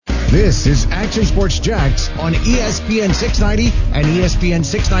This is Action Sports Jax on ESPN 690 and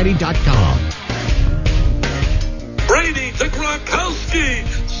ESPN690.com. Brady to Gronkowski.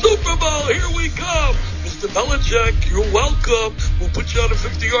 Super Bowl, here we come. Mr. Belichick, you're welcome. We'll put you on a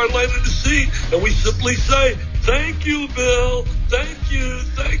 50-yard line in the seat, and we simply say, thank you, Bill. Thank you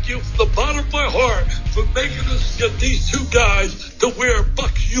from the bottom of my heart for making us get these two guys to wear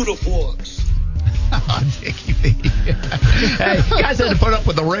Bucs uniforms. Oh, Dickie B. Hey, guys had to put up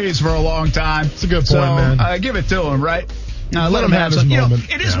with the Rays for a long time. It's a good point, man. Give it to him, right? Let him have some.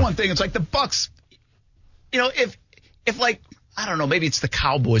 It is one thing. It's like the Bucs. If like, I don't know, maybe it's the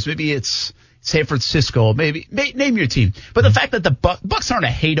Cowboys, maybe it's San Francisco, maybe name your team. But the fact that the Bucs aren't a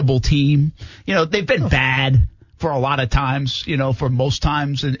hateable team, they've been bad for a lot of times, for most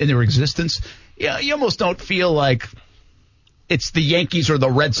times in their existence. You almost don't feel like it's the Yankees or the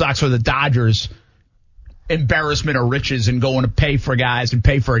Red Sox or the Dodgers embarrassment or riches and going to pay for guys and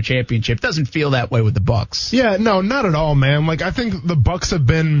pay for a championship. It doesn't feel that way with the Bucs. Yeah, no, not at all, man. Like, I think the Bucs have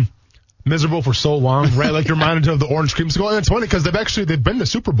been miserable for so long, right? Like, you're reminded of the orange creamsicle. And it's funny because they've been to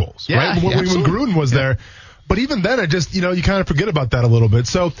Super Bowls, right? When Gruden was there. But even then, you kind of forget about that a little bit.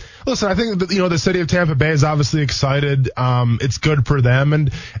 So, listen, I think that, the city of Tampa Bay is obviously excited. It's good for them.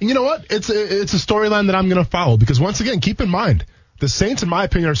 And you know what? It's a storyline that I'm going to follow because, once again, keep in mind, the Saints, in my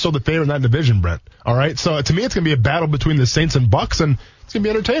opinion, are still the favorite in that division, Brent. All right? So, to me, it's going to be a battle between the Saints and Bucs, and it's going to be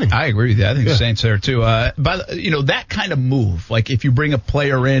entertaining. I agree with you. I think the Saints are, too. But, that kind of move, like if you bring a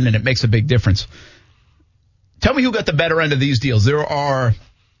player in and it makes a big difference. Tell me who got the better end of these deals. There are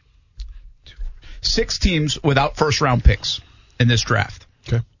 6 teams without first-round picks in this draft.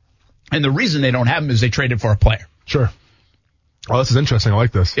 Okay. And the reason they don't have them is they traded for a player. Sure. Oh, this is interesting. I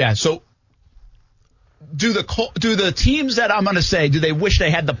like this. Yeah, so do the teams that I'm going to say, do they wish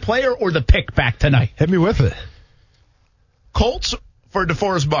they had the player or the pick back tonight? Hit me with it. Colts for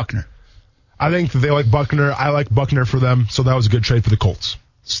DeForest Buckner. I think they like Buckner. I like Buckner for them, so that was a good trade for the Colts.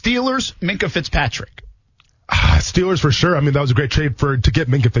 Steelers, Minkah Fitzpatrick. Steelers for sure. I mean, that was a great trade to get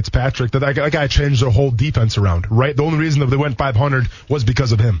Minkah Fitzpatrick. That guy changed their whole defense around, right? The only reason that they went 500 was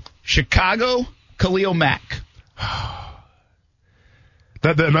because of him. Chicago, Khalil Mack.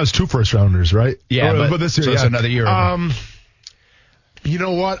 That was 2 first-rounders, right? Yeah, but this year, so it's another year. You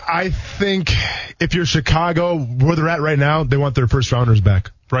know what? I think if you're Chicago, where they're at right now, they want their first-rounders back,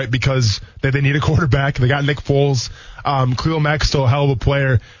 right? Because they need a quarterback. They got Nick Foles. Khalil Mack's still a hell of a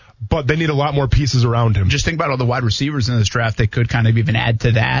player, but they need a lot more pieces around him. Just think about all the wide receivers in this draft. They could kind of even add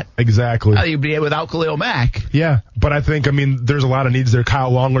to that. Exactly. You'd be without Khalil Mack. Yeah, but I think, there's a lot of needs there.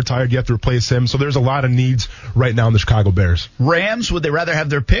 Kyle Long retired. You have to replace him. So there's a lot of needs right now in the Chicago Bears. Rams, would they rather have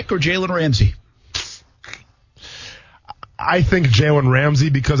their pick or Jalen Ramsey? I think Jalen Ramsey,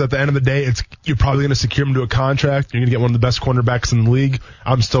 because at the end of the day, you're probably going to secure him to a contract. You're going to get one of the best cornerbacks in the league.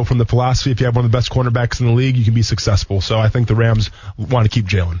 I'm still from the philosophy, if you have one of the best cornerbacks in the league, you can be successful. So I think the Rams want to keep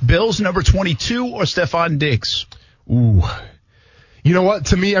Jalen. Bills number 22 or Stephon Diggs? Ooh. You know what?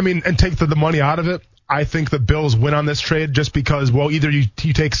 To me, and take the money out of it, I think the Bills win on this trade just because, either you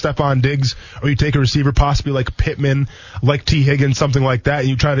take Stephon Diggs or you take a receiver possibly like Pittman, like T. Higgins, something like that, and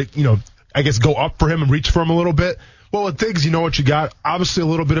you try to, I guess go up for him and reach for him a little bit. Well, with Diggs, you know what you got. Obviously, a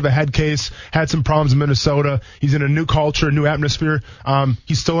little bit of a head case. Had some problems in Minnesota. He's in a new culture, a new atmosphere.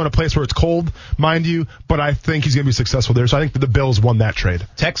 He's still in a place where it's cold, mind you, but I think he's going to be successful there. So I think that the Bills won that trade.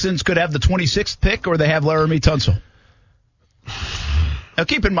 Texans could have the 26th pick, or they have Laramie Tunsil. Now,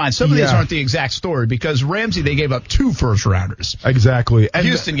 keep in mind, some of these aren't the exact story because Ramsey, they gave up 2 first-rounders. Exactly. And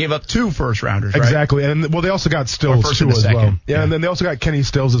Houston gave up 2 first-rounders, right? Exactly. And, they also got Stills, too, as well. Yeah, and then they also got Kenny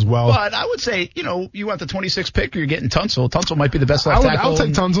Stills as well. But I would say, you want the 26th pick or you're getting Tunsil. Tunsil might be the best left tackle. I'll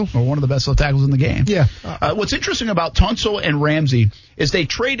take Tunsil. Or one of the best left tackles in the game. Yeah. What's interesting about Tunsil and Ramsey is they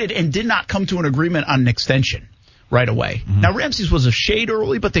traded and did not come to an agreement on an extension right away. Mm-hmm. Now, Ramsey's was a shade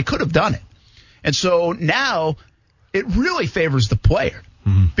early, but they could have done it. And so now it really favors the player.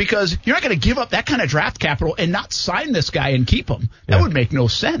 Mm-hmm. Because you're not going to give up that kind of draft capital and not sign this guy and keep him. That would make no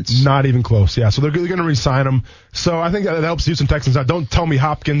sense. Not even close, yeah. So they're going to re-sign him. So I think that helps Houston Texans out. Don't tell me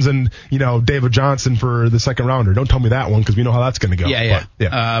Hopkins and, David Johnson for the second rounder. Don't tell me that one because we know how that's going to go. Yeah.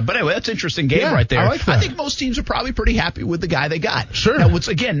 But anyway, that's an interesting game right there. I like that. I think most teams are probably pretty happy with the guy they got. Sure. Now, what's,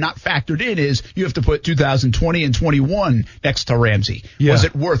 again, not factored in is you have to put 2020 and 21 next to Ramsey. Yeah. Was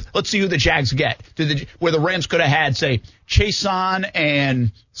it worth, let's see who the Jags get. Where the Rams could have had, say, Chason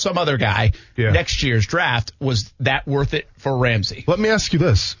and some other guy next year's draft, was that worth it for Ramsey? Let me ask you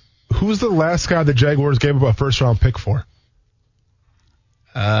this. Who's the last guy the Jaguars gave up a first-round pick for?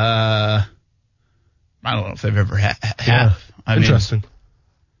 I don't know if they've ever have. Interesting.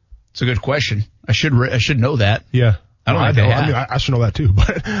 It's a good question. I should know that. Yeah. I don't think they have. I mean, I should know that too,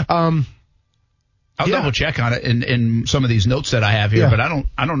 but I'll double check on it in some of these notes that I have here, but I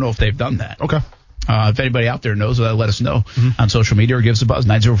don't know if they've done that. Okay. If anybody out there knows, let us know on social media or give us a buzz,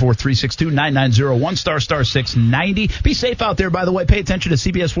 904-362-9901, star 690. Be safe out there, by the way. Pay attention to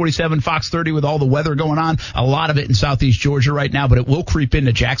CBS 47, Fox 30 with all the weather going on. A lot of it in southeast Georgia right now, but it will creep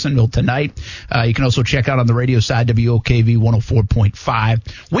into Jacksonville tonight. You can also check out on the radio side, WOKV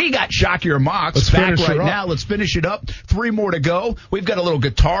 104.5. We got Shock Your Mocks back right now. Let's finish it up. 3 more to go. We've got a little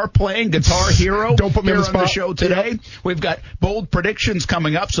guitar playing, Guitar Hero. Don't put me here on the show today. We've got bold predictions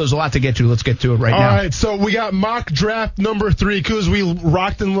coming up, so there's a lot to get to. Let's get to it right now. All right, so we got mock draft number 3. Kuz, we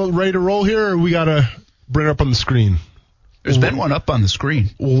rocked and ready to roll here, or we got to bring it up on the screen? There's been one up on the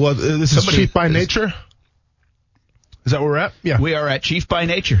screen. Well, this is Chief by Nature? Is that where we're at? Yeah. We are at Chief by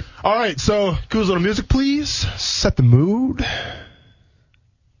Nature. All right, so Kuz, little music, please. Set the mood.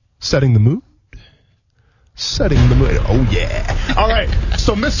 Setting the mood. Setting the mood. Oh, yeah. All right,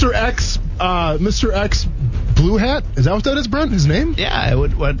 so Mr. X Blue Hat, is that what that is, Brent? His name? Yeah,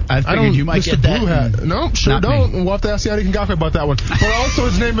 I figured you might Mr. get that. Blue Hat. No, sure don't. We'll have to ask Yannick Ngakwe about that one. But also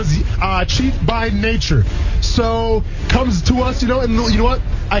his name is Chief by Nature. So comes to us, and you know what?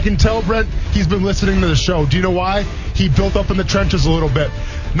 I can tell, Brent, he's been listening to the show. Do you know why? He built up in the trenches a little bit.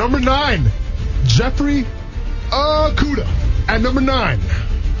 Number 9, Jeffrey Okuda. At number 9.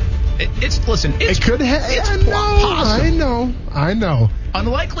 It's possible. I know.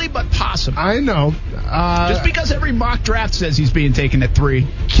 Unlikely, but possible. I know. Just because every mock draft says he's being taken at 3.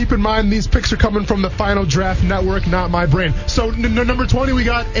 Keep in mind, these picks are coming from the Final Draft Network, not my brain. So, number 20, we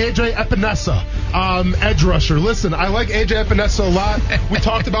got AJ Epinesa, edge rusher. Listen, I like AJ Epinesa a lot. We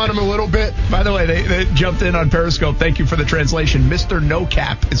talked about him a little bit. By the way, they jumped in on Periscope. Thank you for the translation. Mr. No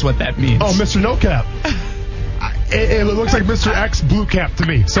Cap is what that means. Oh, Mr. No Cap. It looks like Mr. X Blue Cap to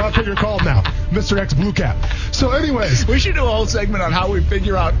me. So that's what you're called now. Mr. X Blue Cap. So anyways. We should do a whole segment on how we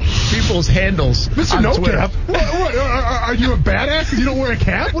figure out people's handles. Mr. No Twitter. Cap? What? Are you a badass because you don't wear a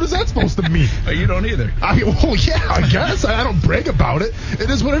cap? What is that supposed to mean? You don't either. Yeah, I guess. I don't brag about it. It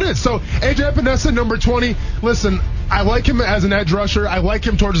is what it is. So AJ Epinesa, number 20. Listen, I like him as an edge rusher. I like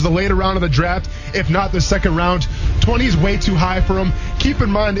him towards the later round of the draft, if not the second round. 20 is way too high for him. Keep in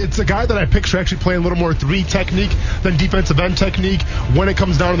mind, it's a guy that I picture actually playing a little more 3 technique than defensive end technique when it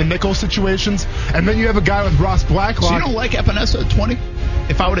comes down to the nickel situations. And then you have a guy with Ross Blacklock. So you don't like Epinesa at 20?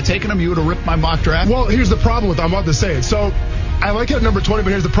 If I would have taken him, you would have ripped my mock draft? Well, here's the problem with it. I'm about to say it. So I like it at number 20, but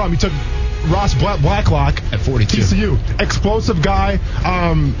here's the problem. You took Ross Blacklock at 42. TCU. Explosive guy,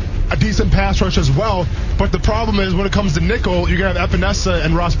 a decent pass rush as well. But the problem is when it comes to nickel, you're going to have Epinesa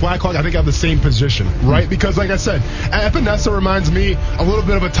and Ross Blacklock, I think, have the same position, right? Because, like I said, Epinesa reminds me a little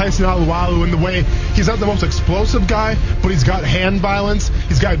bit of a Tyson Alualu in the way he's not the most explosive guy, but he's got hand violence.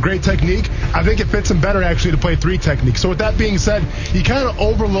 He's got great technique. I think it fits him better, actually, to play 3 technique. So with that being said, you kind of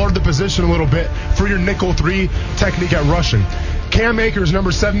overloaded the position a little bit for your nickel 3 technique at rushing. Cam Akers,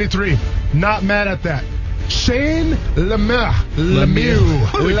 number 73. Not mad at that. Shane Lemieux.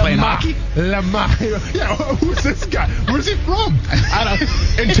 What are we playing hockey? Yeah, who's this guy? Where's he from? I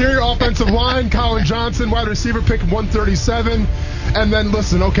don't. Interior offensive line, Colin Johnson, wide receiver, pick 137. And then,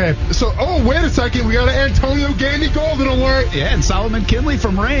 listen, okay. So, wait a second. We got an Antonio Gandy Golden alert. Yeah, and Solomon Kinley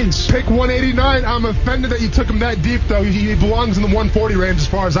from Reigns. Pick 189. I'm offended that you took him that deep, though. He belongs in the 140 range as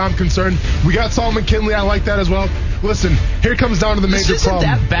far as I'm concerned. We got Solomon Kinley. I like that as well. Listen, here comes down to the major problem. This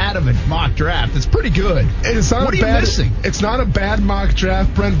isn't that bad of a mock draft. It's pretty good. What are you missing? It's not a bad mock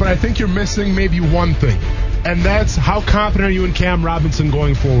draft, Brent, but I think you're missing maybe one thing. And that's how confident are you in Cam Robinson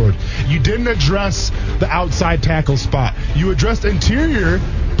going forward? You didn't address the outside tackle spot. You addressed interior,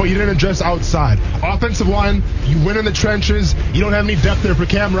 but you didn't address outside. Offensive line, you win in the trenches. You don't have any depth there for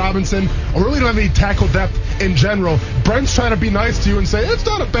Cam Robinson, or really don't have any tackle depth in general. Brent's trying to be nice to you and say, it's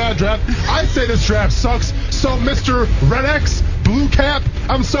not a bad draft. I say this draft sucks. So, Mr. Red X, Blue Cap,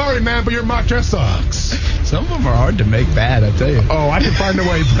 I'm sorry, man, but your mock draft sucks. Some of them are hard to make bad, I tell you. Oh, I can find a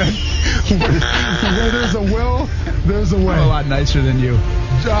way, Brent. Where there's a will, there's a way. I'm a lot nicer than you.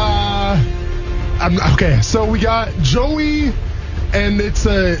 Okay, so we got Joey, and it's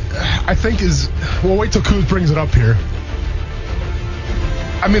well, wait till Kuz brings it up here.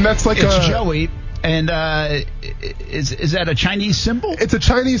 I mean, that's like it's Joey, and is that a Chinese symbol? It's a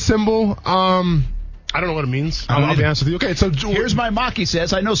Chinese symbol. I don't know what it means. I'll be honest with you. Okay, so here's my mock. He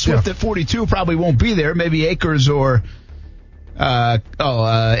says, I know Swift at 42 probably won't be there. Maybe Akers or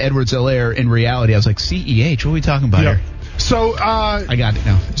Edwards-Helaire in reality. I was like, CEH, what are we talking about here? So I got it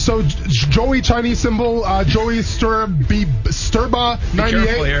now. So Joey, Chinese symbol, Joey Sturba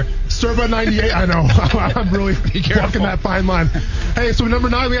 98. Sturba 98. I know. I'm really walking that fine line. Hey, so number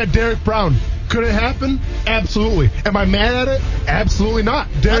 9 we got Derek Brown. Could it happen? Absolutely. Am I mad at it? Absolutely not.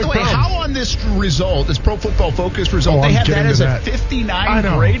 By the way, how on this result, this Pro Football Focus result, they have that as a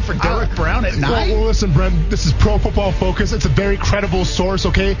 59 grade for Derek Brown at 9? Well, listen, Brent, this is Pro Football Focus. It's a very credible source,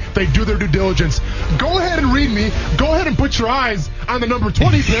 okay? They do their due diligence. Go ahead and read me. Go ahead and put your eyes on the number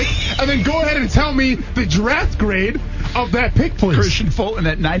 20 pick, and then go ahead and tell me the draft grade of that pick, please. Christian Fulton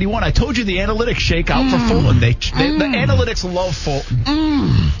at 91. I told you the analytics shake out for Fulton. The analytics love Fulton.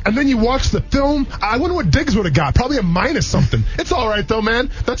 And then you watch the film. I wonder what Diggs would have got. Probably a minus something. It's all right, though,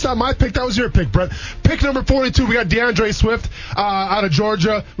 man. That's not my pick. That was your pick, Brent. Pick number 42, we got DeAndre Swift out of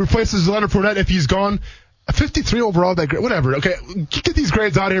Georgia. Replaces Leonard Fournette if he's gone. 53 overall, that grade. Whatever. Okay, get these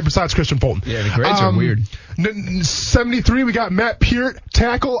grades out of here besides Christian Fulton. Yeah, the grades are weird. 73, we got Matt Peart,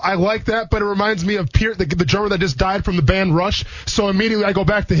 tackle. I like that, but it reminds me of Peart, the drummer that just died from the band Rush. So immediately I go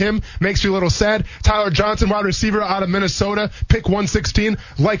back to him. Makes me a little sad. Tyler Johnson, wide receiver out of Minnesota, pick 116.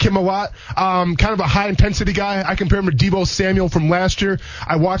 Like him a lot. Kind of a high-intensity guy. I compare him to Deebo Samuel from last year.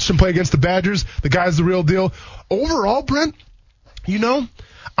 I watched him play against the Badgers. The guy's the real deal. Overall, Brent,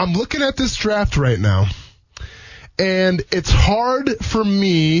 I'm looking at this draft right now, and it's hard for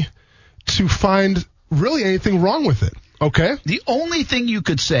me to find really anything wrong with it. Okay? The only thing you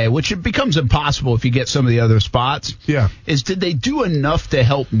could say, which it becomes impossible if you get some of the other spots, is did they do enough to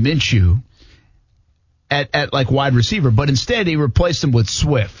help Minshew at like wide receiver? But instead he replaced him with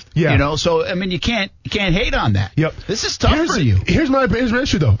Swift. Yeah. So I mean you can't hate on that. Yep. This is tough for you. Here's my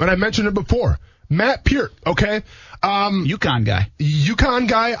issue though, and I mentioned it before. Matt Peart, okay? UConn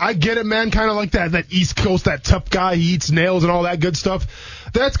guy. I get it, man. Kind of like that East Coast, that tough guy. He eats nails and all that good stuff.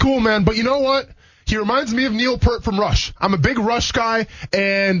 That's cool, man. But you know what? He reminds me of Neil Peart from Rush. I'm a big Rush guy,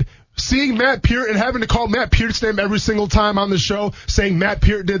 and seeing Matt Peart and having to call Matt Peart's name every single time on the show, saying Matt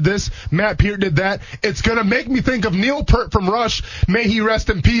Peart did this, Matt Peart did that, it's going to make me think of Neil Peart from Rush. May he rest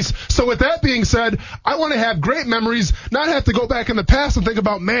in peace. So with that being said, I want to have great memories, not have to go back in the past and think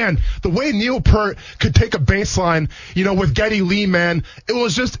about, man, the way Neil Peart could take a baseline, with Geddy Lee, man, it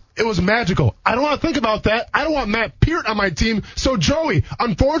was magical. I don't want to think about that. I don't want Matt Peart on my team. So, Joey,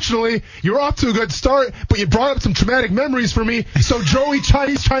 unfortunately, you're off to a good start, but you brought up some traumatic memories for me. So, Joey,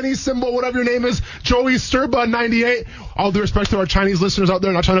 Chinese symbol, whatever your name is, Joey Sturba, 98. All due respect to our Chinese listeners out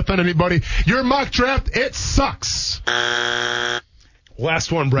there, not trying to offend anybody. Your mock draft, it sucks.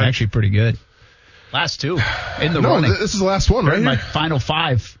 Last one, Brent. Actually pretty good. Last two in the running. This is the last one, right? My final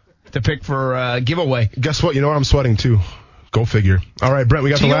 5 to pick for giveaway. Guess what? You know what? I'm sweating, too. Go figure. All right, Brent, we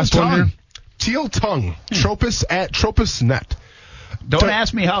got the last one here. Teal Tongue. Tropus at TropusNet. Don't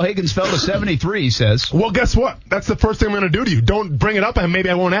ask me how Higgins fell to 73, he says. Well, guess what? That's the first thing I'm going to do to you. Don't bring it up, and maybe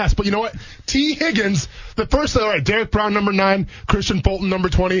I won't ask. But you know what? T. Higgins, the first, all right, Derek Brown, number 9, Christian Fulton, number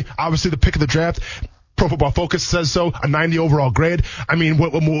 20, obviously the pick of the draft. Pro Football Focus says so, a 90 overall grade. I mean,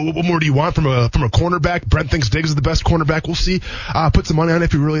 what more do you want from a cornerback? Brent thinks Diggs is the best cornerback. We'll see. Put some money on it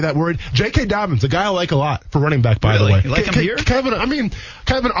if you're really that worried. J.K. Dobbins, a guy I like a lot for running back, by the way. You like him here? Kind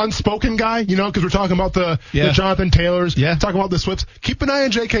of an unspoken guy, because we're talking about the Jonathan Taylors, talking about the Swifts. Keep an eye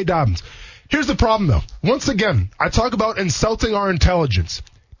on J.K. Dobbins. Here's the problem, though. Once again, I talk about insulting our intelligence.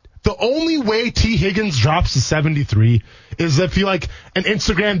 The only way T. Higgins drops to 73 is if an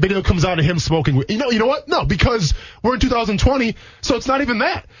Instagram video comes out of him smoking. You know what? No, because we're in 2020, so it's not even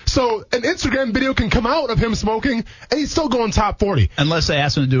that. So an Instagram video can come out of him smoking, and he's still going top 40. Unless they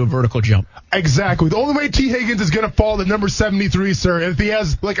ask him to do a vertical jump. Exactly. The only way T. Higgins is going to fall to number 73, sir, if he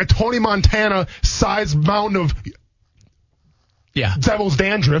has a Tony Montana size mound of devil's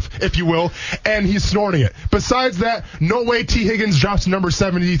dandruff, if you will, and he's snorting it. Besides that, no way T. Higgins drops to number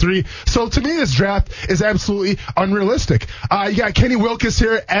 73. So to me, this draft is absolutely unrealistic. You got Kenny Wilkes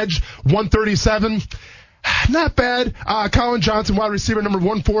here, edge 137. Not bad. Colin Johnson, wide receiver, number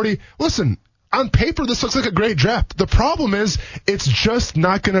 140. Listen, on paper, this looks like a great draft. The problem is it's just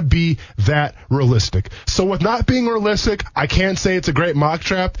not going to be that realistic. So with not being realistic, I can't say it's a great mock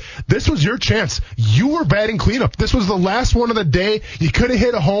draft. This was your chance. You were batting cleanup. This was the last one of the day. You could have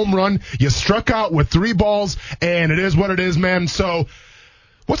hit a home run. You struck out with 3 balls, and it is what it is, man. So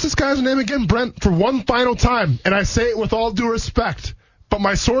what's this guy's name again, Brent? For one final time, and I say it with all due respect, but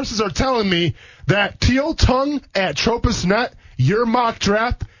my sources are telling me that Teal Tongue at TropusNet, your mock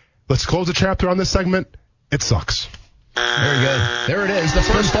draft, let's close the chapter on this segment. It sucks. Very good. There it is. The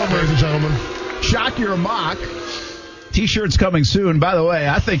first one, ladies and gentlemen. Shock your mock. T-shirts coming soon. By the way,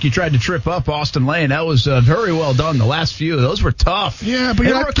 I think you tried to trip up Austin Lane. That was very well done. The last few, those were tough. Yeah, but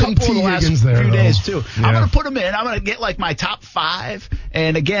there were a couple of the last few days too. Yeah. I'm going to put them in. I'm going to get my top 5,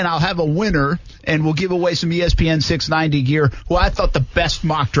 and again, I'll have a winner, and we'll give away some ESPN 690 gear. Who I thought the best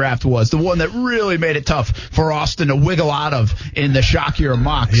mock draft was, the one that really made it tough for Austin to wiggle out of in the Shock Your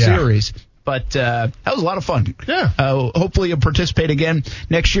Mock series. But that was a lot of fun. Yeah. Hopefully you'll participate again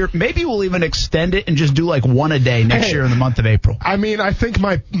next year. Maybe we'll even extend it and just do like one a day next year in the month of April. I mean, I think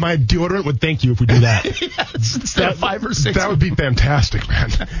my deodorant would thank you if we do that. Yes, instead of 5 or 6. That would be fantastic,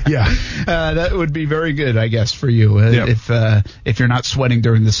 man. Yeah. That would be very good, I guess, for you if you're not sweating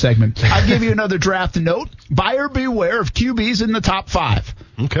during the segment. I'll give you another draft note. Buyer beware of QBs in the top 5.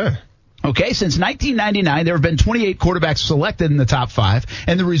 Okay, since 1999, there have been 28 quarterbacks selected in the top 5,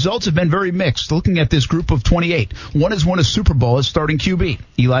 and the results have been very mixed. Looking at this group of 28, one has won a Super Bowl as starting QB,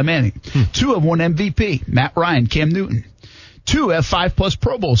 Eli Manning. 2 have won MVP, Matt Ryan, Cam Newton. 2 have 5+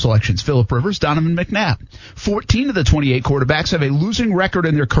 Pro Bowl selections, Phillip Rivers, Donovan McNabb. 14 of the 28 quarterbacks have a losing record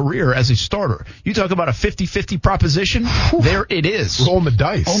in their career as a starter. You talk about a 50-50 proposition, there it is. Rolling the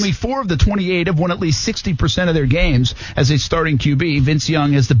dice. Only 4 of the 28 have won at least 60% of their games as a starting QB. Vince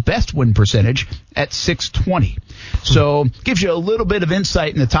Young has the best win percentage at .620. So gives you a little bit of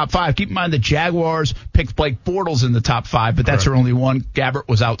insight in the top 5. Keep in mind the Jaguars picked Blake Bortles in the top 5, but that's their only one. Gabbert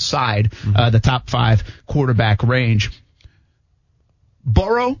was outside the top 5 quarterback range.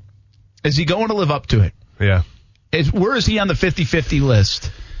 Burrow, is he going to live up to it? Yeah. Where is he on the 50-50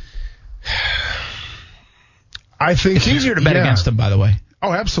 list? I think it's easier to bet against him, by the way.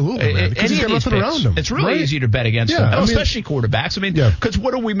 Oh, absolutely, man. Because he's got nothing around him. It's really easy to bet against him, especially quarterbacks. I mean, because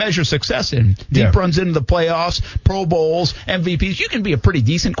what do we measure success in? Deep runs into the playoffs, Pro Bowls, MVPs. You can be a pretty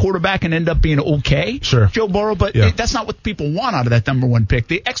decent quarterback and end up being okay, Joe Burrow, but that's not what people want out of that number 1 pick.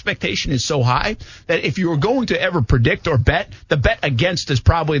 The expectation is so high that if you were going to ever predict or bet, the bet against is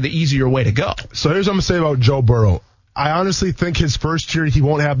probably the easier way to go. So here's what I'm going to say about Joe Burrow. I honestly think his first year he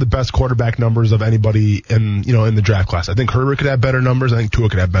won't have the best quarterback numbers of anybody in the draft class. I think Herbert could have better numbers. I think Tua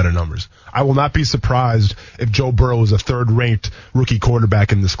could have better numbers. I will not be surprised if Joe Burrow is a 3rd-ranked rookie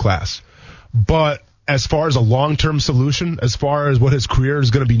quarterback in this class. But as far as a long-term solution, as far as what his career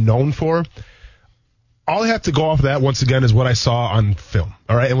is going to be known for, all I have to go off of that once again is what I saw on film.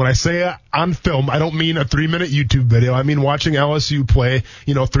 All right. And when I say on film, I don't mean a 3-minute YouTube video. I mean watching LSU play,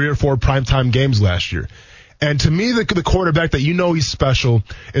 3 or 4 primetime games last year. And to me, the quarterback that he's special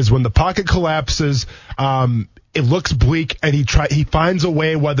is when the pocket collapses, it looks bleak, and he finds a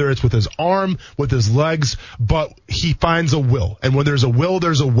way, whether it's with his arm, with his legs, but he finds a will. And when there's a will,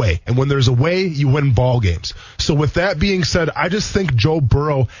 there's a way. And when there's a way, you win ball games. So with that being said, I just think Joe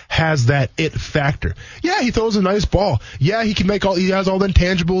Burrow has that it factor. Yeah, he throws a nice ball. Yeah, he has all the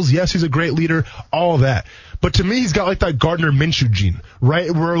intangibles. Yes, he's a great leader, all of that. But to me, he's got like that Gardner Minshew gene, right?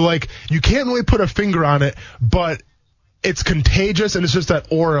 Where like you can't really put a finger on it, but it's contagious and it's just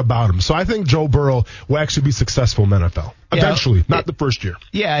that aura about him. So I think Joe Burrow will actually be successful in the NFL. Eventually, not the first year.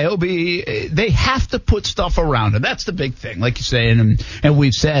 Yeah, it'll be. They have to put stuff around him. That's the big thing, like you say, and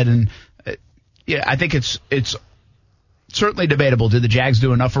we've said, and I think it's certainly debatable. Did the Jags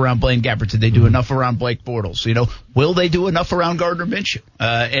do enough around Blaine Gabbert? Did they do enough around Blake Bortles? Will they do enough around Gardner Minshew?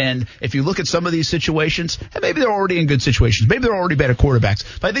 And if you look at some of these situations, maybe they're already in good situations. Maybe they're already better quarterbacks.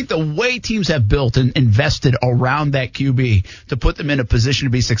 But I think the way teams have built and invested around that QB to put them in a position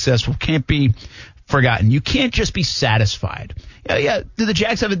to be successful can't be forgotten. You can't just be satisfied. Yeah. Do the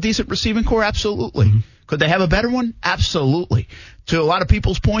Jags have a decent receiving core? Absolutely. Mm-hmm. Could they have a better one? Absolutely. To a lot of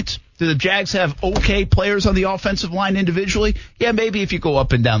people's points, do the Jags have okay players on the offensive line individually? Yeah, maybe if you go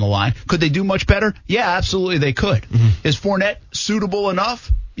up and down the line. Could they do much better? Yeah, absolutely they could. Mm-hmm. Is Fournette suitable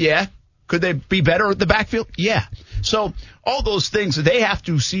enough? Yeah. Could they be better at the backfield? Yeah. So all those things, they have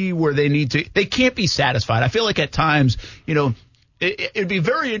to see where they need to. They can't be satisfied. I feel like at times, it'd be a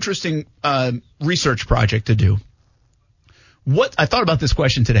very interesting research project to do. I thought about this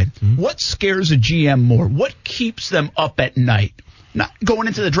question today. Mm-hmm. What scares a GM more? What keeps them up at night? Not going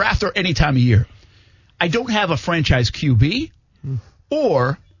into the draft or any time of year. I don't have a franchise QB,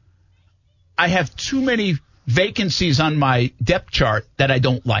 or I have too many vacancies on my depth chart that I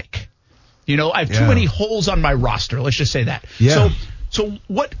don't like. I have too many holes on my roster. Let's just say that. Yeah. So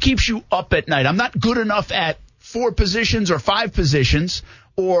what keeps you up at night? I'm not good enough at 4 positions or 5 positions,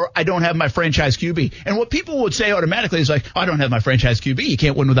 or I don't have my franchise QB. And what people would say automatically is like, I don't have my franchise QB. You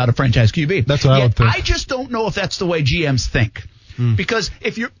can't win without a franchise QB. That's what I would think. I just don't know if that's the way GMs think. Because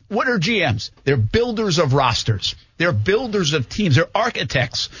what are GMs? They're builders of rosters. They're builders of teams. They're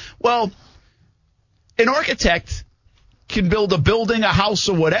architects. Well, an architect can build a building, a house,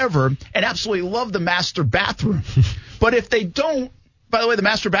 or whatever, and absolutely love the master bathroom. But if they don't, by the way, the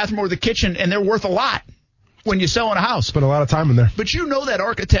master bathroom or the kitchen, and they're worth a lot when you're selling a house. Spend a lot of time in there. But that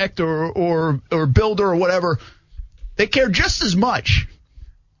architect or builder or whatever, they care just as much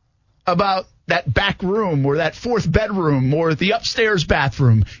about that back room or that fourth bedroom or the upstairs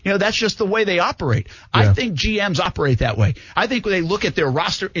bathroom. That's just the way they operate. Yeah. I think GMs operate that way. I think when they look at their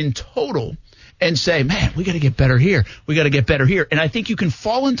roster in total and say, man, we got to get better here. We got to get better here. And I think you can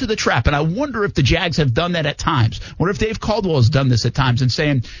fall into the trap. And I wonder if the Jags have done that at times. I wonder if Dave Caldwell has done this at times and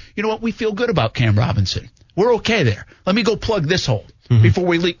saying, you know what, we feel good about Cam Robinson. We're okay there. Let me go plug this hole before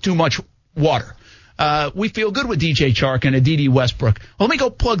we leak too much water. We feel good with DJ Chark and Aditi Westbrook. Well, let me go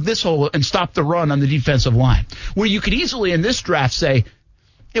plug this hole and stop the run on the defensive line. Where you could easily in this draft say,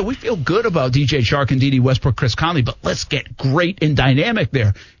 yeah, we feel good about DJ Chark and Aditi Westbrook, Chris Conley, but let's get great and dynamic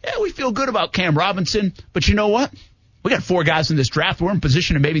there. Yeah, we feel good about Cam Robinson, but you know what? We got 4 guys in this draft. We're in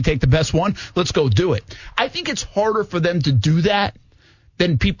position to maybe take the best one. Let's go do it. I think it's harder for them to do that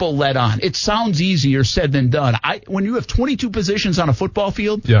than people let on. It sounds easier said than done. When you have 22 positions on a football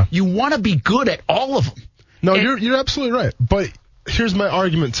field, you want to be good at all of them. No, you're absolutely right. But here's my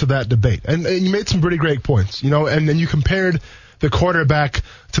argument to that debate. And you made some pretty great points, and then you compared the quarterback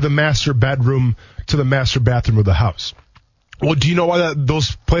to the master bedroom to the master bathroom of the house. Well, do you know why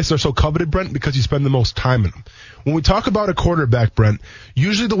those places are so coveted, Brent? Because you spend the most time in them. When we talk about a quarterback, Brent,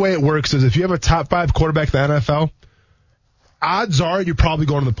 usually the way it works is if you have a top 5 quarterback in the NFL, odds are you're probably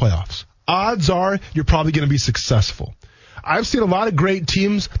going to the playoffs. Odds are you're probably going to be successful. I've seen a lot of great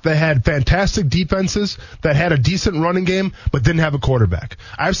teams that had fantastic defenses, that had a decent running game, but didn't have a quarterback.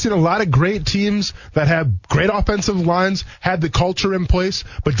 I've seen a lot of great teams that had great offensive lines, had the culture in place,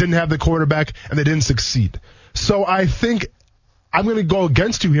 but didn't have the quarterback, and they didn't succeed. So I think I'm going to go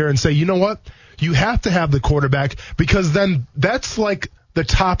against you here and say, you know what? You have to have the quarterback because then that's like the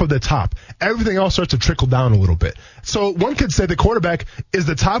top of the top. Everything else starts to trickle down a little bit. So one could say the quarterback is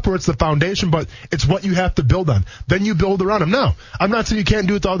the top or it's the foundation, but it's what you have to build on. Then you build around him. Now, I'm not saying you can't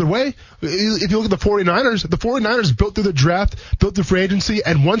do it the other way. If you look at the 49ers built through the draft, built through free agency,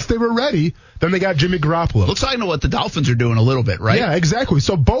 and once they were ready, then they got Jimmy Garoppolo. Looks like I know what the Dolphins are doing a little bit, right? Yeah, exactly.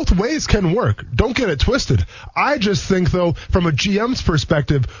 So both ways can work. Don't get it twisted. I just think, though, from a GM's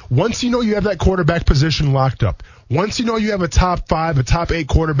perspective, once you know you have that quarterback position locked up, once you know you have a top 5, a top 8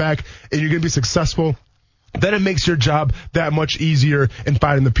 quarterback, and you're going to be successful, then it makes your job that much easier in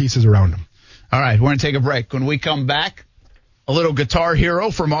finding the pieces around him. All right, we're going to take a break. When we come back, a little guitar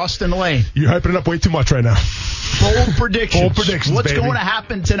hero from Austin Lane. You're hyping it up way too much right now. Bold predictions. Bold predictions, What's baby. going to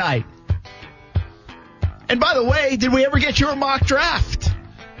happen tonight? And by the way, did we ever get your mock draft?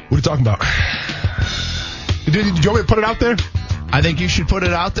 What are you talking about? Did you want me to put it out there? I think you should put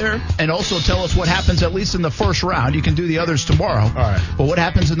it out there and also tell us what happens at least in the first round. You can do the others tomorrow. All right. But what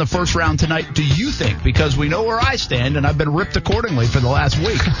happens in the first round tonight, do you think? Because we know where I stand, and I've been ripped accordingly for the last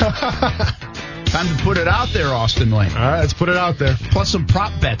week. Time to put it out there, Austin Lane. All right, let's put it out there. Plus some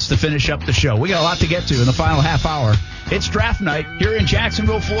prop bets to finish up the show. We got a lot to get to in the final half hour. It's draft night here in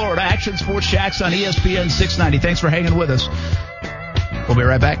Jacksonville, Florida. Action Sports Jacks on ESPN 690. Thanks for hanging with us. We'll be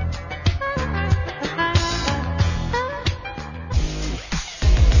right back.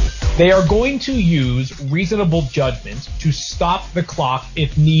 They are going to use reasonable judgment to stop the clock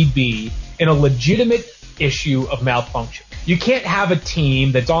if need be in a legitimate issue of malfunction. You can't have a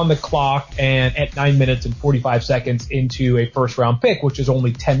team that's on the clock and at 9 minutes and 45 seconds into a first round pick, which is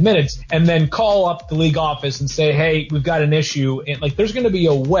only 10 minutes, and then call up the league office and say, hey, we've got an issue. And there's going to be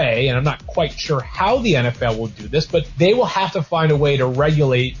a way, and I'm not quite sure how the NFL will do this, but they will have to find a way to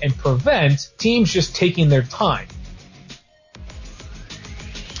regulate and prevent teams just taking their time.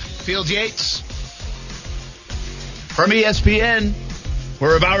 Field Yates from ESPN.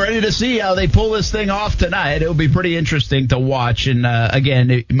 We're about ready to see how they pull this thing off tonight. It'll be pretty interesting to watch. And,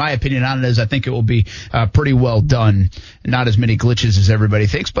 again, my opinion on it is I think it will be pretty well done. Not as many glitches as everybody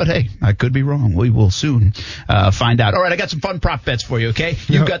thinks, but, hey, I could be wrong. We will soon find out. All right, I got some fun prop bets for you, okay?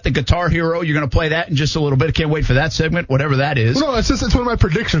 You've got the Guitar Hero. You're going to play that in just a little bit. I can't wait for that segment, whatever that is. Well, no, it's one of my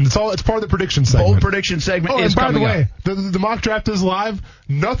predictions. It's part of the prediction segment. Bold prediction segment is coming up. By the way, the mock draft is live.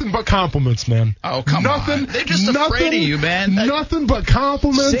 Nothing but compliments, man. Oh, come on. They're just afraid of you, man. Nothing but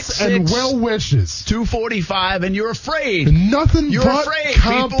compliments and well wishes. 245, and you're afraid. You're but afraid,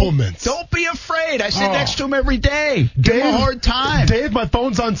 compliments. People. Don't be afraid. I sit next to him every day. Give him a hard time. Dave, my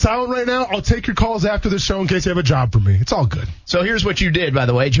phone's on silent right now. I'll take your calls after the show in case you have a job for me. It's all good. So here's what you did, by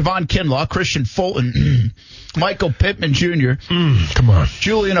the way. Javon Kinlaw, Christian Fulton, Michael Pittman Jr. Come on.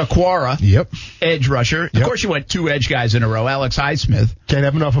 Julian Okwara. Yep. Edge rusher. Yep. Of course, you went 2 edge guys in a row. Alex Highsmith. Can't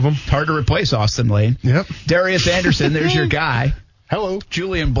have enough of them. Hard to replace Austin Lane. Yep. Darius Anderson, there's your guy. Hello.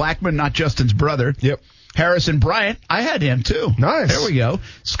 Julian Blackman, not Justin's brother. Yep. Harrison Bryant, I had him too. Nice. There we go.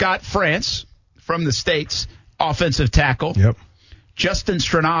 Scott France from the States, offensive tackle. Yep. Justin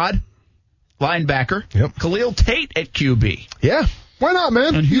Stranad, linebacker. Yep. Khalil Tate at QB. Yeah. Why not,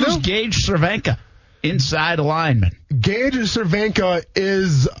 man? And who's Gage Cervenka? Inside lineman. Gage Cervenka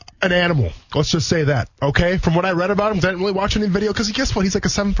is an animal. Let's just say that, okay? From what I read about him, I didn't really watch any video because guess what? He's like a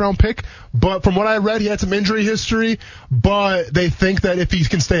 7th-round pick. But from what I read, he had some injury history. But they think that if he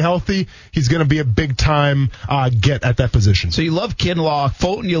can stay healthy, he's going to be a big-time get at that position. So you love Kinlaw.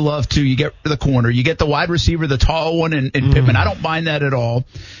 Fulton you love, too. You get the corner. You get the wide receiver, the tall one, and Pittman. I don't mind that at all.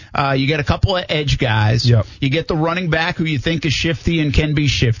 You get a couple of edge guys. Yep. You get the running back who you think is shifty and can be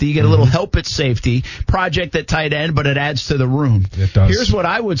shifty. You get a little help at safety. Project at tight end, but it adds to the room. It does. Here's what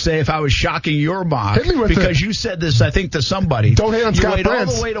I would say if I was shocking your mock, Hit me with because it. you said this, I think, to somebody. Don't hate on Scott You wait Brantz.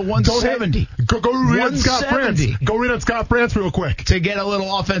 all the way to 170. Go read on Scott 170. Brantz. Go read on Scott Brantz real quick. To get a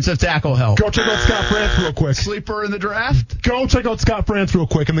little offensive tackle help. Go check out Scott Brantz real quick. Sleeper in the draft? Go check out Scott Brantz real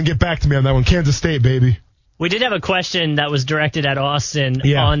quick and then get back to me on that one. Kansas State, baby. We did have a question that was directed at Austin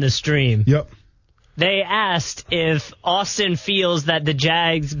on the stream. Yep. They asked if Austin feels that the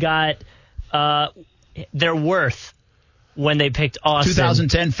Jags got their worth when they picked Austin.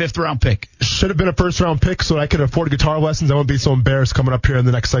 2010 5th-round pick. Should have been a 1st-round pick so I could afford guitar lessons. I won't be so embarrassed coming up here in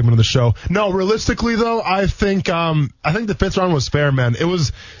the next segment of the show. No, realistically though, I think the 5th round was fair, man. It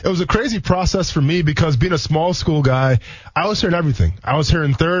was a crazy process for me because being a small school guy, I was hearing everything. I was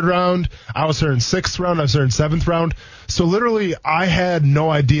hearing 3rd round, I was hearing 6th round, I was hearing 7th round. So literally, I had no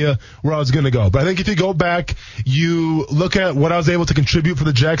idea where I was going to go. But I think if you go back, you look at what I was able to contribute for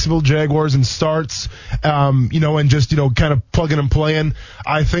the Jacksonville Jaguars in starts, and just, kind of plugging and playing.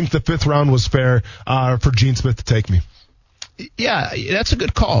 I think the 5th round was fair for Gene Smith to take me. Yeah, that's a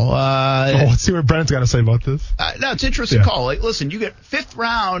good call. Let's see what Brent's got to say about this. No, it's an interesting call. Like, listen, you get 5th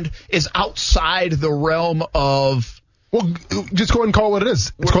round is outside the realm of. Well, just go ahead and call it what it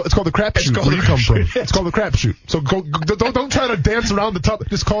is. It's called the crapshoot. Where do you come from? It's called the crapshoot. So don't try to dance around the top.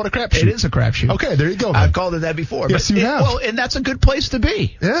 Just call it a crapshoot. It is a crapshoot. Okay, there you go. I've called it that before. Yes, you have. Well, and that's a good place to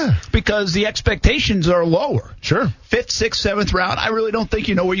be. Yeah. Because the expectations are lower. Sure. 5th, 6th, 7th round, I really don't think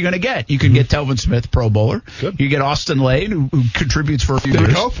you know what you're going to get. You can get Telvin Smith, Pro Bowler. Good. You get Austin Lane, who contributes for a few There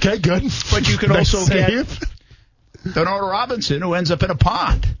years. you go. Okay, good. But you can Nice also get save. Denard Robinson, who ends up in a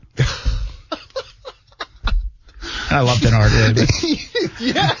pond. I love Denard.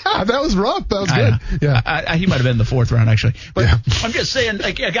 Yeah, that was rough. That was good. Yeah, he might have been in the 4th round, actually. But yeah. I'm just saying,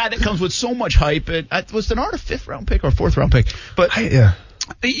 like a guy that comes with so much hype. Was Denard a 5th-round pick or a 4th-round pick? But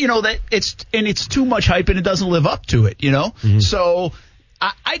that it's too much hype and it doesn't live up to it. Mm-hmm. So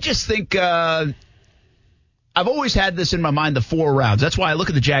I just think. I've always had this in my mind, the 4 rounds. That's why I look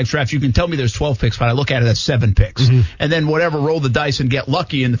at the Jags draft. You can tell me there's 12 picks, but I look at it as 7 picks. Mm-hmm. And then whatever, roll the dice and get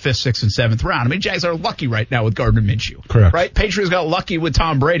lucky in the 5th, 6th, and 7th round. I mean, Jags are lucky right now with Gardner Minshew. Correct. Right? Patriots got lucky with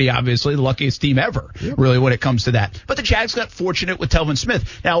Tom Brady, obviously, the luckiest team ever, really, when it comes to that. But the Jags got fortunate with Telvin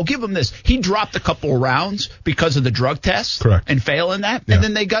Smith. Now, I'll give him this. He dropped a couple of rounds because of the drug test. Correct. And failing that. Yeah. And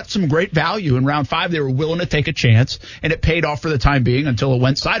then they got some great value in round 5. They were willing to take a chance, and it paid off for the time being until it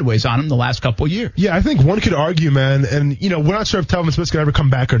went sideways on him the last couple of years. Yeah, I think one could argue, man, and we're not sure if Telvin Smith's going to ever come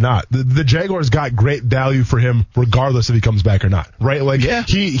back or not. The Jaguars got great value for him regardless if he comes back or not, right? Like,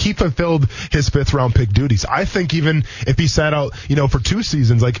 he fulfilled his 5th-round pick duties. I think even if he sat out, for 2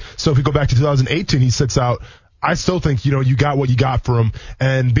 seasons, so if we go back to 2018, he sits out, I still think, you got what you got for him.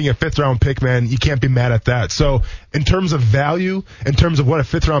 And being a 5th-round pick, man, you can't be mad at that. So in terms of value, in terms of what a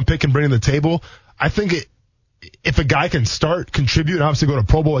 5th-round pick can bring to the table, I think if a guy can start, contribute, and obviously go to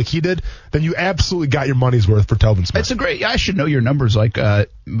Pro Bowl like he did, then you absolutely got your money's worth for Telvin Smith. I should know your numbers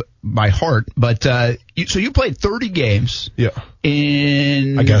by heart, but so you played 30 games. Yeah.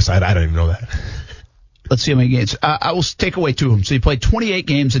 I guess I don't even know that. Let's see how many games. I will take away 2 of them. So you played 28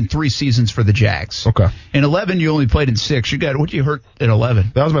 games in 3 seasons for the Jags. Okay. In 11, you only played in 6. What did you hurt in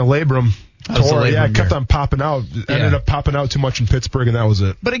 11? That was my labrum. It kept on popping out. Ended up popping out too much in Pittsburgh, and that was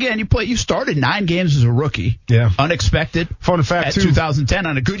it. But again, you started 9 games as a rookie. Yeah. Unexpected. Fun fact, at too. 2010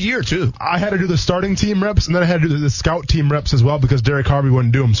 on a good year, too. I had to do the starting team reps, and then I had to do the scout team reps as well because Derek Harvey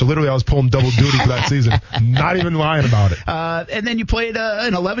wouldn't do them. So literally I was pulling double duty for that season. Not even lying about it. And then you played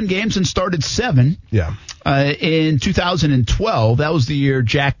in 11 games and started 7. Yeah. In 2012, that was the year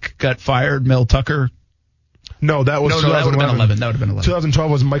Jack got fired, Mel Tucker. No, that was 2011. That would have been 11.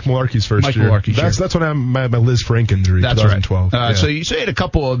 2012 was Mike Mularkey's first year. That's when I had my Liz Frank injury. That's 2012. Right. So you had a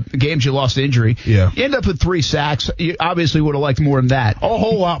couple of games you lost to injury. Yeah. You end up with 3 sacks. You obviously would have liked more than that. A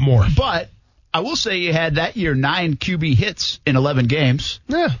whole lot more. But I will say you had that year 9 QB hits in 11 games.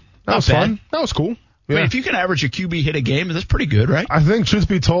 Yeah, that was fun. That was cool. I mean, if you can average a QB hit a game, that's pretty good, right? I think, truth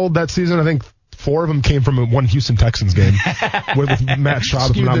be told, that season, 4 of them came from one Houston Texans game with Matt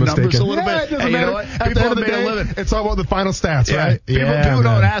Schaub, if I'm not mistaken. A little bit. It doesn't Hey, matter. You know what? At the People end of the have made a day, living. it's all about the final stats, right? People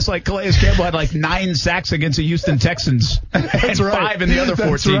don't ask like Calais Campbell had like 9 sacks against the Houston Texans and That's right. 5 in the other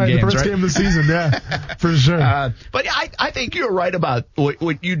 14 That's right. games. The first right? game of the season, yeah, for sure. But I think you're right about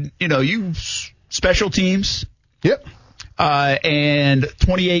what you special teams. Yep. And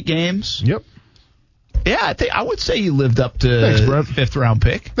 28 games. Yep. Yeah, I would say you lived up to Thanks, Brent. 5th round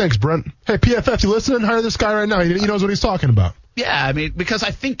pick. Thanks, Brent. Hey, PFF, you listening? Hire this guy right now. He knows what he's talking about. Yeah, I mean, because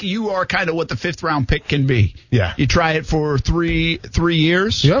I think you are kind of what the 5th round pick can be. Yeah. You try it for three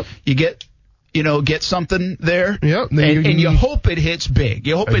years. Yep. You get something there. Yep. And you hope it hits big.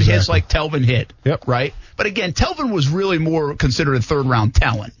 You hope it hits like Telvin hit. Yep. Right? But again, Telvin was really more considered a 3rd round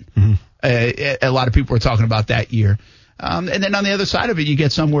talent. Mm-hmm. A lot of people were talking about that year. And then on the other side of it, you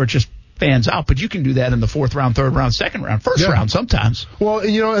get somewhere it just fans out. But you can do that in the 4th round, 3rd round, 2nd round, 1st round sometimes. Well,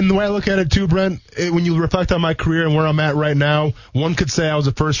 and the way I look at it too, Brent, when you reflect on my career and where I'm at right now, one could say I was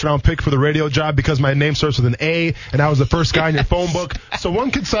a 1st round pick for the radio job because my name starts with an A and I was the first guy in your phone book. So one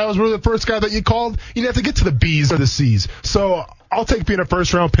could say I was really the first guy that you called. You have to get to the B's or the C's. So I'll take being a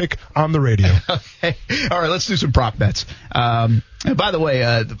 1st round pick on the radio. Okay. All right, let's do some prop bets. And by the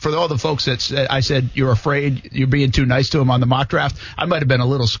way, for all the folks that I said you're afraid you're being too nice to him on the mock draft, I might have been a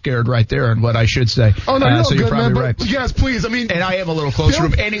little scared right there on what I should say. Oh, no, so you're you're good, probably man. right. But yes, please. I mean, and I am a little closer to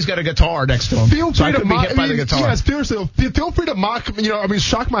him, and he's got a guitar next to him. Feel so free I to could be hit by the guitar. Yes, seriously. Feel free to mock,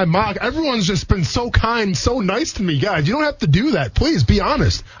 shock my mock. Everyone's just been so kind, so nice to me, guys. You don't have to do that. Please, be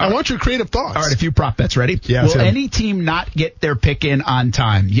honest. I want your creative thoughts. All right, a few prop bets. Ready? Yeah. Will any team not get their pick in on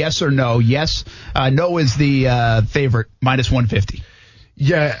time? Yes or no? Yes. No is the favorite, minus 150.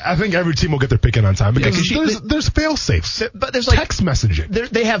 Yeah, I think every team will get their pick in on time because there's fail safes. But there's like text messaging.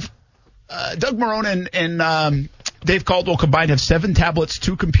 They have Doug Marone and Dave Caldwell combined have 7 tablets,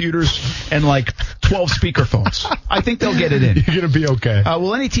 2 computers, and like 12 speakerphones. I think they'll get it in. You're going to be okay.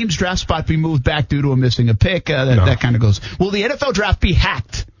 Will any team's draft spot be moved back due to missing a pick? No. That kind of goes. Will the NFL draft be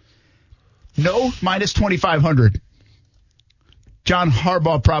hacked? No, minus 2,500. John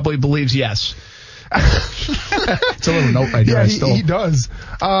Harbaugh probably believes yes. It's a little note right there. Yeah, he does.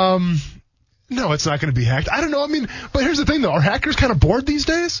 No, it's not going to be hacked. I don't know. I mean, but here's the thing, though. Are hackers kind of bored these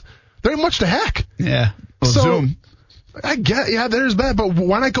days? There ain't much to hack. Yeah. Well, so, Zoom. I get, yeah, there's that. But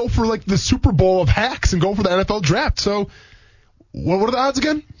why not go for, like, the Super Bowl of hacks and go for the NFL draft? So, what are the odds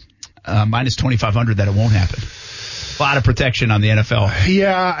again? Minus 2,500 that it won't happen. A lot of protection on the NFL.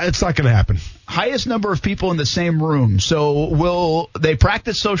 Yeah, it's not going to happen. Highest number of people in the same room. So, will they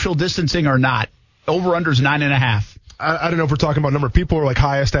practice social distancing or not? Over-under's 9.5. I don't know if we're talking about number of people or like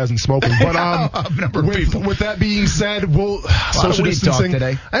highest as in smoking, but number of people. With that being said, social distancing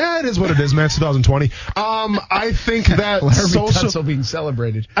today. It is what it is, man. It's 2020. I think that social being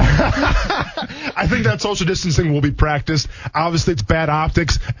celebrated. I think that social distancing will be practiced. Obviously, it's bad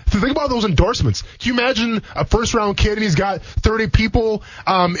optics. Think about those endorsements. Can you imagine a first-round kid and he's got 30 people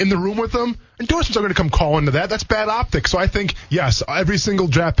in the room with him? Endorsements are going to come calling to that. That's bad optics. So I think, yes, every single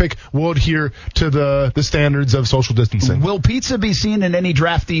draft pick will adhere to the standards of social distancing. Will pizza be seen in any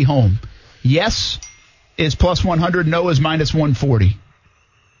draftee home? Yes is plus 100. No is minus 140.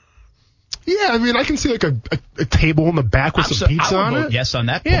 Yeah, I mean, I can see like a table in the back with some pizza on it. Yes on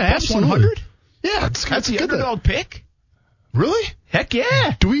that. Yeah, plus 100. Yeah, that's the underdog pick. Really? Heck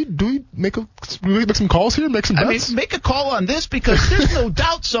yeah. Do we make some calls here? Make some bets? I mean, make a call on this because there's no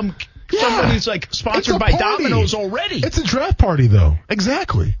doubt somebody's like sponsored by Domino's already. It's a draft party, though.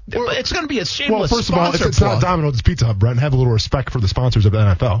 Exactly. But it's going to be a shameless sponsor. Well, first of all, if it's not Domino's, it's Pizza Hut, Brent. Have a little respect for the sponsors of the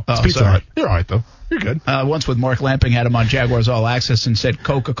NFL. It's Pizza Hut. You're all right, though. You're good. Once with Mark Lamping had him on Jaguars All Access and said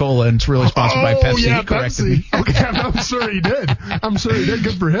Coca-Cola, and it's really sponsored by Pepsi. Yeah, he corrected Pepsi. me. Okay, I'm sure he did.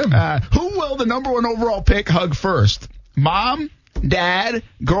 Good for him. Who will the number 1 overall pick hug first? Mom, dad,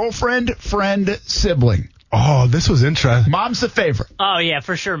 girlfriend, friend, sibling? Oh, this was interesting. Mom's the favorite. Oh, yeah,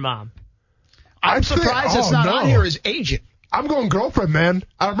 for sure, Mom. I'm surprised it's not on here as agent. I'm going girlfriend, man.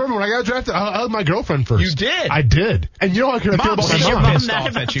 I remember when I got drafted, I hugged my girlfriend first. You did? I did. And you know how I feel about my mom. I'm pissed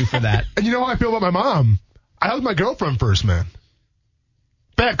off at you for that. And you know how I feel about my mom. I hugged my girlfriend first, man.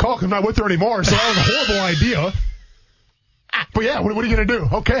 Bad call because I'm not with her anymore, so that was a horrible idea. But yeah, what are you going to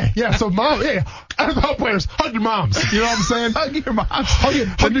do? Okay. Yeah, so mom, hey, NFL players, hug your moms. You know what I'm saying? Hug your mom.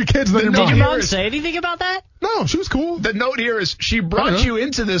 Hug your kids, then your mom. Did your mom say anything about that? No, she was cool. The note here is she brought you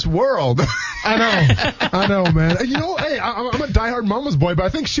into this world. I know, man. And you know, hey, I'm a diehard mama's boy, but I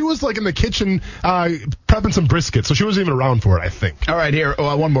think she was like in the kitchen prepping some brisket, so she wasn't even around for it, I think. All right, here,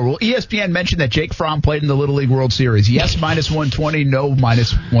 one more. Well, ESPN mentioned that Jake Fromm played in the Little League World Series. Yes, minus 120. No,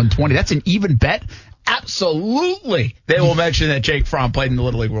 minus 120. That's an even bet. absolutely they will mention that Jake Fromm played in the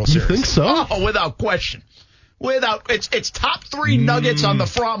Little League World Series. You think so? Oh, without question. It's top 3 Nuggets on the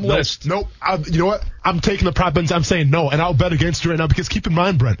Fromm list. Nope. You know what? I'm taking the prop bets. I'm saying no, and I'll bet against you right now because keep in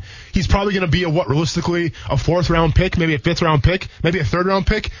mind, Brent, he's probably going to be realistically a 4th round pick, maybe a 5th round pick, maybe a 3rd round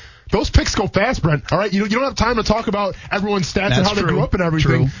pick. Those picks go fast, Brent. All right, you don't have time to talk about everyone's stats and how they grew up and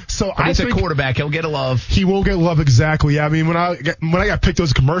everything. True. So but he's a quarterback. He'll get a love. He will get love, exactly. I mean, when I got picked, it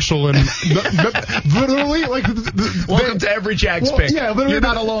was a commercial, and literally, like, welcome to every Jags pick. Yeah, literally, you're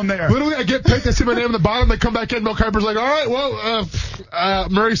not alone there. Literally, I get picked. I see my name on the bottom. They come back in. Mel Kiper's like, all right, well,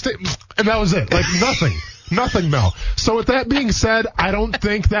 Murray State, and that was it. Like nothing. Nothing, Mel. So with that being said, I don't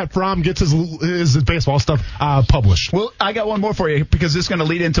think that Fromm gets his baseball stuff published. Well, I got one more for you because this is going to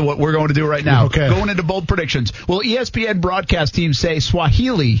lead into what we're going to do right now. Okay. Going into bold predictions. Will ESPN broadcast team say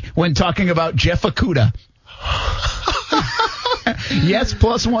Swahili when talking about Jeff Okuda? Yes,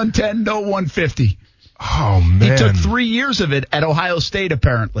 plus 110, no 150. Oh, man. He took 3 years of it at Ohio State,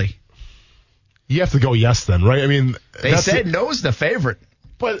 apparently. You have to go yes then, right? I mean, they said no's the favorite.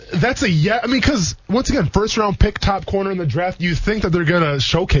 But that's a yeah. I mean, because once again, 1st round pick, top corner in the draft. You think that they're gonna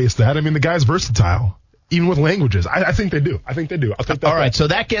showcase that? I mean, the guy's versatile, even with languages. I think they do. I'll take that. All right, so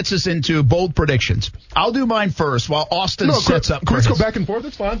that gets us into bold predictions. I'll do mine first while Austin sets up. Can we go back and forth?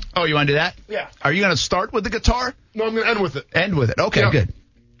 It's fine. Oh, you want to do that? Yeah. Are you gonna start with the guitar? No, I'm gonna end with it. End with it. Okay, yep. Good.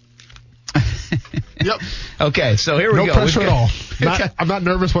 Yep. Okay, so here we go. No pressure at all. I'm not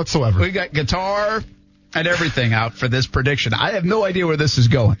nervous whatsoever. We got guitar and everything out for this prediction. I have no idea where this is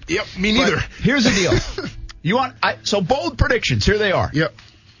going. Yep, me neither. But here's the deal. So bold predictions. Here they are. Yep.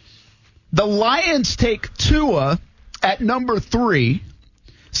 The Lions take Tua at number 3,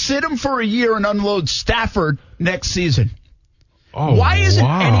 sit him for a year, and unload Stafford next season. Oh, why isn't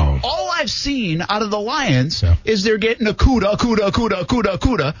wow. all I've seen out of the Lions is they're getting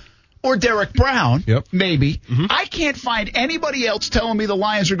Okuda, or Derek Brown, maybe. Mm-hmm. I can't find anybody else telling me the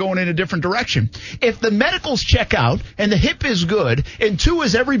Lions are going in a different direction. If the medicals check out and the hip is good and Tua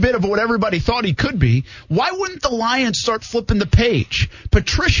is every bit of what everybody thought he could be, why wouldn't the Lions start flipping the page?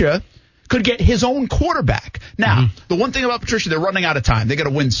 Patricia could get his own quarterback. Now, The one thing about Patricia, they're running out of time. They got to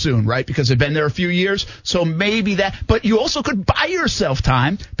win soon, right? Because they've been there a few years. So maybe that. But you also could buy yourself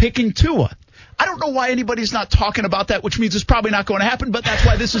time picking Tua. I don't know why anybody's not talking about that, which means it's probably not going to happen, but that's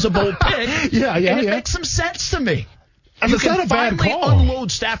why this is a bold pick. It makes some sense to me. And you can finally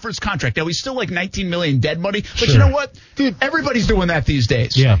unload Stafford's contract. Now, he's still like $19 million dead money, but you know what? Dude, everybody's doing that these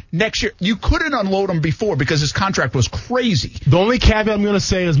days. Yeah. Next year, you couldn't unload him before because his contract was crazy. The only caveat I'm going to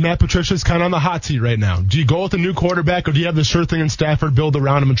say is Matt Patricia's kind of on the hot seat right now. Do you go with a new quarterback, or do you have the sure thing in Stafford, build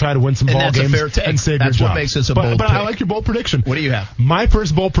around him, and try to win some ball games and save your job? That's what makes this a bold pick. But I like your bold prediction. What do you have? My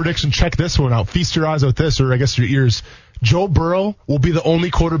first bold prediction, check this one out. Feast your eyes with this, or I guess your ears. Joe Burrow will be the only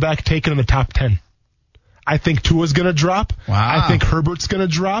quarterback taken in the top 10. I think Tua's going to drop. Wow. I think Herbert's going to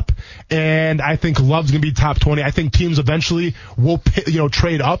drop. And I think Love's going to be top 20. I think teams eventually will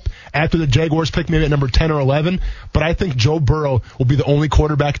trade up after the Jaguars pick, maybe at number 10 or 11. But I think Joe Burrow will be the only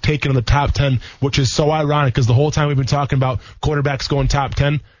quarterback taken in the top 10, which is so ironic because the whole time we've been talking about quarterbacks going top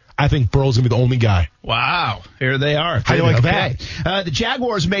 10, I think Burrow's going to be the only guy. Wow. Here they are. How do you like that? The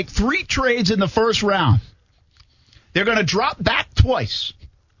Jaguars make 3 trades in the first round. They're going to drop back twice.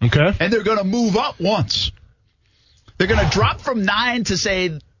 Okay. And they're going to move up once. They're going to drop from 9 to,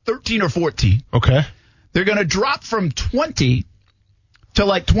 say, 13 or 14. Okay. They're going to drop from 20 to,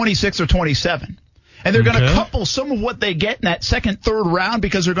 like, 26 or 27. And they're going to couple some of what they get in that second, third round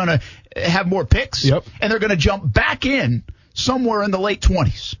because they're going to have more picks. Yep. And they're going to jump back in somewhere in the late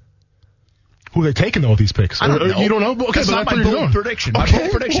 20s. Who are they taking, though, with these picks? I don't know. You don't know? Okay, that's not my bold prediction. My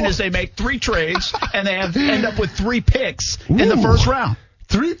bold prediction is they make 3 trades and they end up with 3 picks in the first round.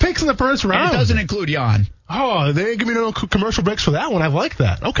 3 picks in the first round. And it doesn't include Jan. Oh, they ain't give me no commercial breaks for that one. I like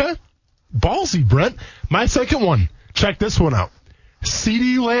that. Okay. Ballsy, Brent. My second one. Check this one out.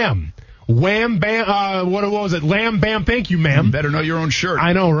 CeeDee Lamb. Wham, bam, what was it? Lamb, bam, thank you, ma'am. You better know your own shirt.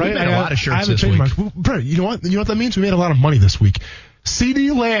 I know, right? We made a lot of shirts this week. Brent, you know what that means? We made a lot of money this week.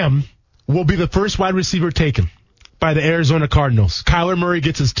 CeeDee Lamb will be the first wide receiver taken by the Arizona Cardinals. Kyler Murray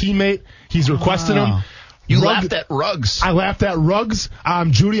gets his teammate. He's requesting him. You laughed at Ruggs. I laughed at Ruggs.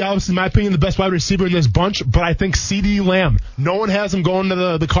 Judy, obviously, in my opinion, the best wide receiver in this bunch, but I think CeeDee Lamb. No one has him going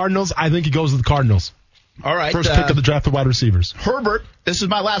to the Cardinals. I think he goes to the Cardinals. All right. First pick of the draft of wide receivers. Herbert, this is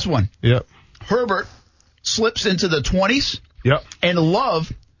my last one. Yep. Herbert slips into the 20s. Yep. And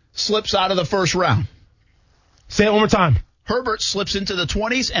Love slips out of the first round. Say it one more time. Herbert slips into the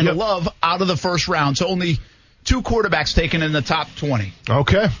 20s and Love out of the first round. So only 2 quarterbacks taken in the top 20.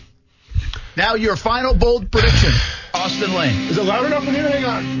 Okay. Now your final bold prediction. Austin Lane. Is it loud enough in here? Hang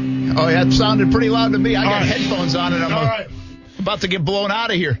on. Oh, yeah, it sounded pretty loud to me. I got right. headphones on, and I'm about to get blown out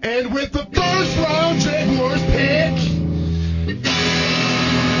of here. And with the first round Jaguars pick,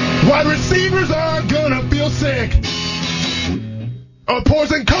 wide receivers are gonna feel sick.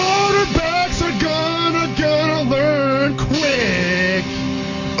 Opposing quarterbacks are gonna learn quick.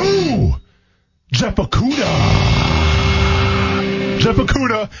 Ooh, Jeff Okudah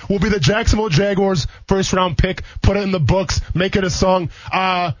will be the Jacksonville Jaguars first round pick. Put it in the books. Make it a song.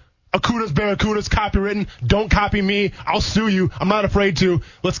 Akudah's Barracudas, copywritten. Don't copy me. I'll sue you. I'm not afraid to.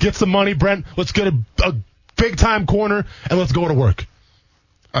 Let's get some money, Brent. Let's get a big time corner, and let's go to work.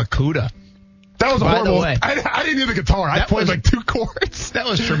 Okudah. That was By horrible. the way, I didn't need the guitar. I played like 2 chords. That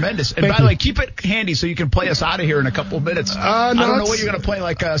was tremendous. And by the way, keep it handy so you can play us out of here in a couple of minutes. I don't know what you're going to play,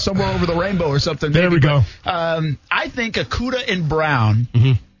 like Somewhere Over the Rainbow or something. There we go. I think Okudah and Brown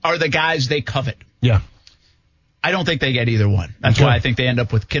are the guys they covet. Yeah. I don't think they get either one. That's why I think they end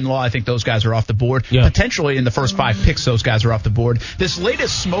up with Kinlaw. I think those guys are off the board. Yeah. Potentially in the first 5 picks, those guys are off the board. This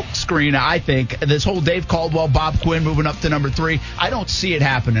latest smoke screen, I think, this whole Dave Caldwell, Bob Quinn moving up to number 3, I don't see it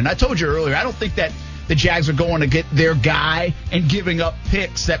happening. I told you earlier, I don't think that the Jags are going to get their guy and giving up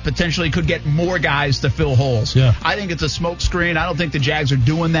picks that potentially could get more guys to fill holes. Yeah. I think it's a smoke screen. I don't think the Jags are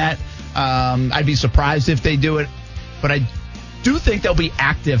doing that. I'd be surprised if they do it. But I do think they'll be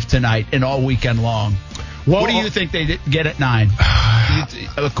active tonight and all weekend long. Well, what do you think they get at 9?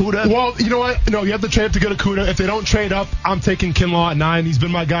 Okudah? Well, you know what? No, you have to trade up to get Okudah. If they don't trade up, I'm taking Kinlaw at 9. He's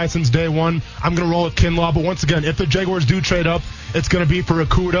been my guy since day one. I'm going to roll with Kinlaw. But once again, if the Jaguars do trade up, it's going to be for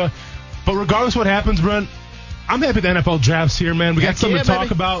Okudah. But regardless of what happens, Brent, I'm happy the NFL draft's here, man. We got something to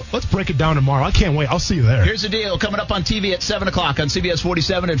talk about. Let's break it down tomorrow. I can't wait. I'll see you there. Here's the deal. Coming up on TV at 7 o'clock on CBS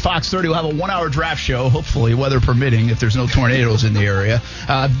 47 and Fox 30, we'll have a 1-hour draft show, hopefully, weather permitting, if there's no tornadoes in the area.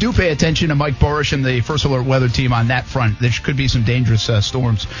 Do pay attention to Mike Borish and the First Alert Weather Team on that front. There could be some dangerous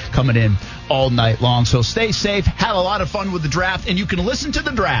storms coming in all night long. So stay safe. Have a lot of fun with the draft. And you can listen to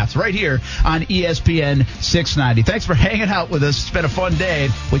the draft right here on ESPN 690. Thanks for hanging out with us. It's been a fun day.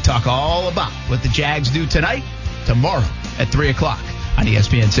 We talk all about what the Jags do tonight, tomorrow at 3 o'clock on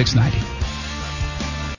ESPN 690.